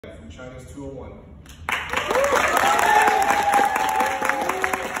from Chinese 201.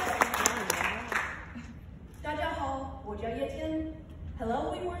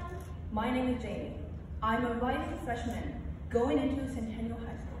 Hello everyone, my name is Jamie. I'm a rising freshman going into Centennial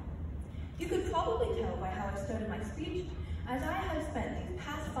High School. You could probably tell by how I started my speech, as I have spent these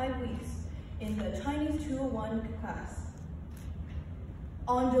past 5 weeks in the Chinese 201 class.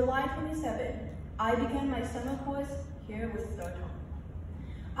 On July 27, I began my summer course here with Startalk.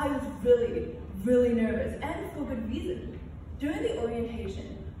 I was really nervous, and for good reason. During the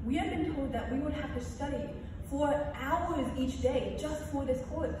orientation, we have been told that we would have to study for hours each day just for this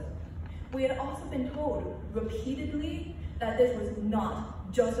course. We had also been told repeatedly that this was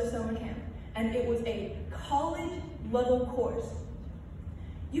not just a summer camp, and it was a college-level course.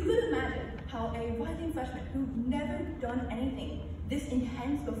 You could imagine how a rising freshman who'd never done anything this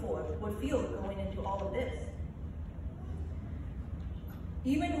intense before would feel going into all of this.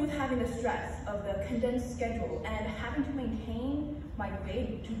 Even with having the stress of the condensed schedule and having to maintain my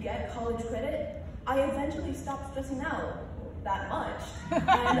grade to get college credit, I eventually stopped stressing out that much,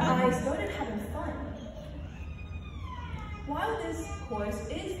 and I started having fun. While this course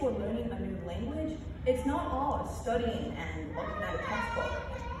is for learning a new language, it's not all studying and looking at a textbook.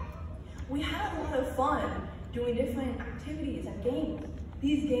 We had a lot of fun doing different activities and games.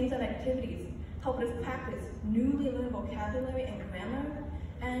 These games and activities helped us practice newly learned vocabulary and grammar,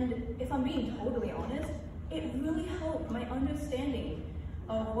 and if I'm being totally honest, it really helped my understanding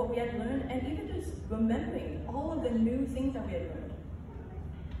of what we had learned, and even just remembering all of the new things that we had learned.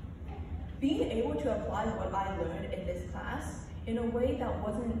 Being able to apply what I learned in this class in a way that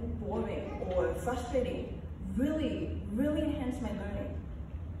wasn't boring or frustrating really enhanced my learning.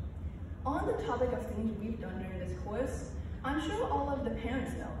 On the topic of things we've done during this course, I'm sure all of the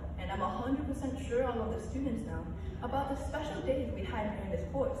parents know, and I'm 100% sure all of the students know, about the special days we had during this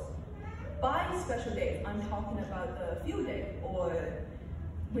course. By special days, I'm talking about the field day, or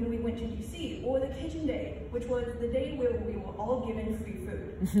when we went to DC, or the kitchen day, which was the day where we were all given free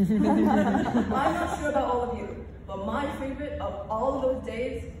food. I'm not sure about all of you, but my favorite of all of those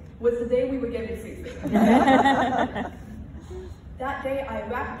days was the day we were given free food. That day, I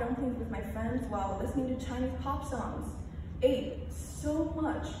wrapped dumplings with my friends while listening to Chinese pop songs, ate so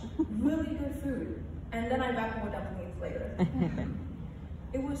much really good food, and then I wrapped more dumplings later.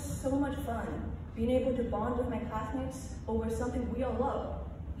 It was so much fun being able to bond with my classmates over something we all love,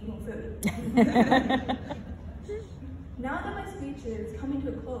 eating food. Now that my speech is coming to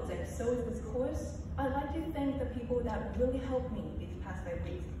a close, and so is this course, I'd like to thank the people that really helped me these past 5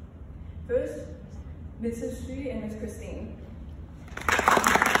 weeks. First, Mrs. Xu and Ms. Christine.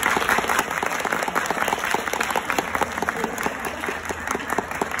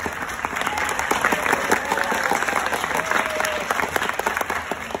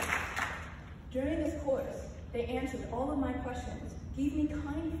 During this course, they answered all of my questions, gave me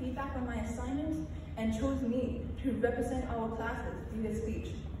kind feedback on my assignments, and chose me to represent our classes through this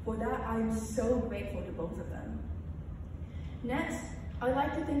speech. For that, I am so grateful to both of them. Next, I'd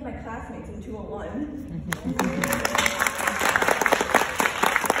like to thank my classmates in 201.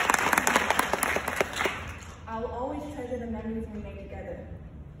 I'll always treasure the memories we made together.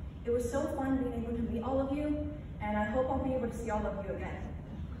 It was so fun being able to meet all of you, and I hope I'll be able to see all of you again.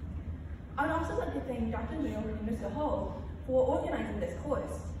 I'd also like to thank Dr. Liu and Mr. Ho for organizing this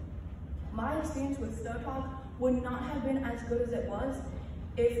course. My experience with Startalk would not have been as good as it was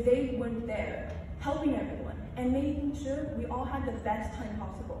if they weren't there, helping everyone, and making sure we all had the best time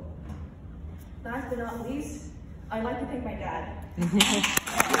possible. Last but not least, I'd like to thank my dad. He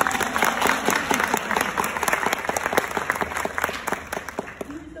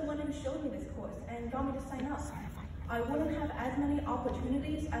was the one who showed me this course and got me to sign up. I wouldn't have as many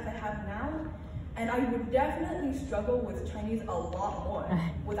opportunities as I have now, and I would definitely struggle with Chinese a lot more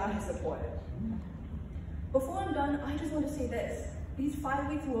without his support. Before I'm done, I just want to say this. These 5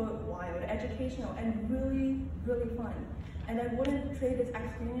 weeks were wild, educational, and really fun. And I wouldn't trade this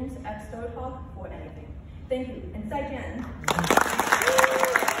experience at Startalk for anything. Thank you, and 再见.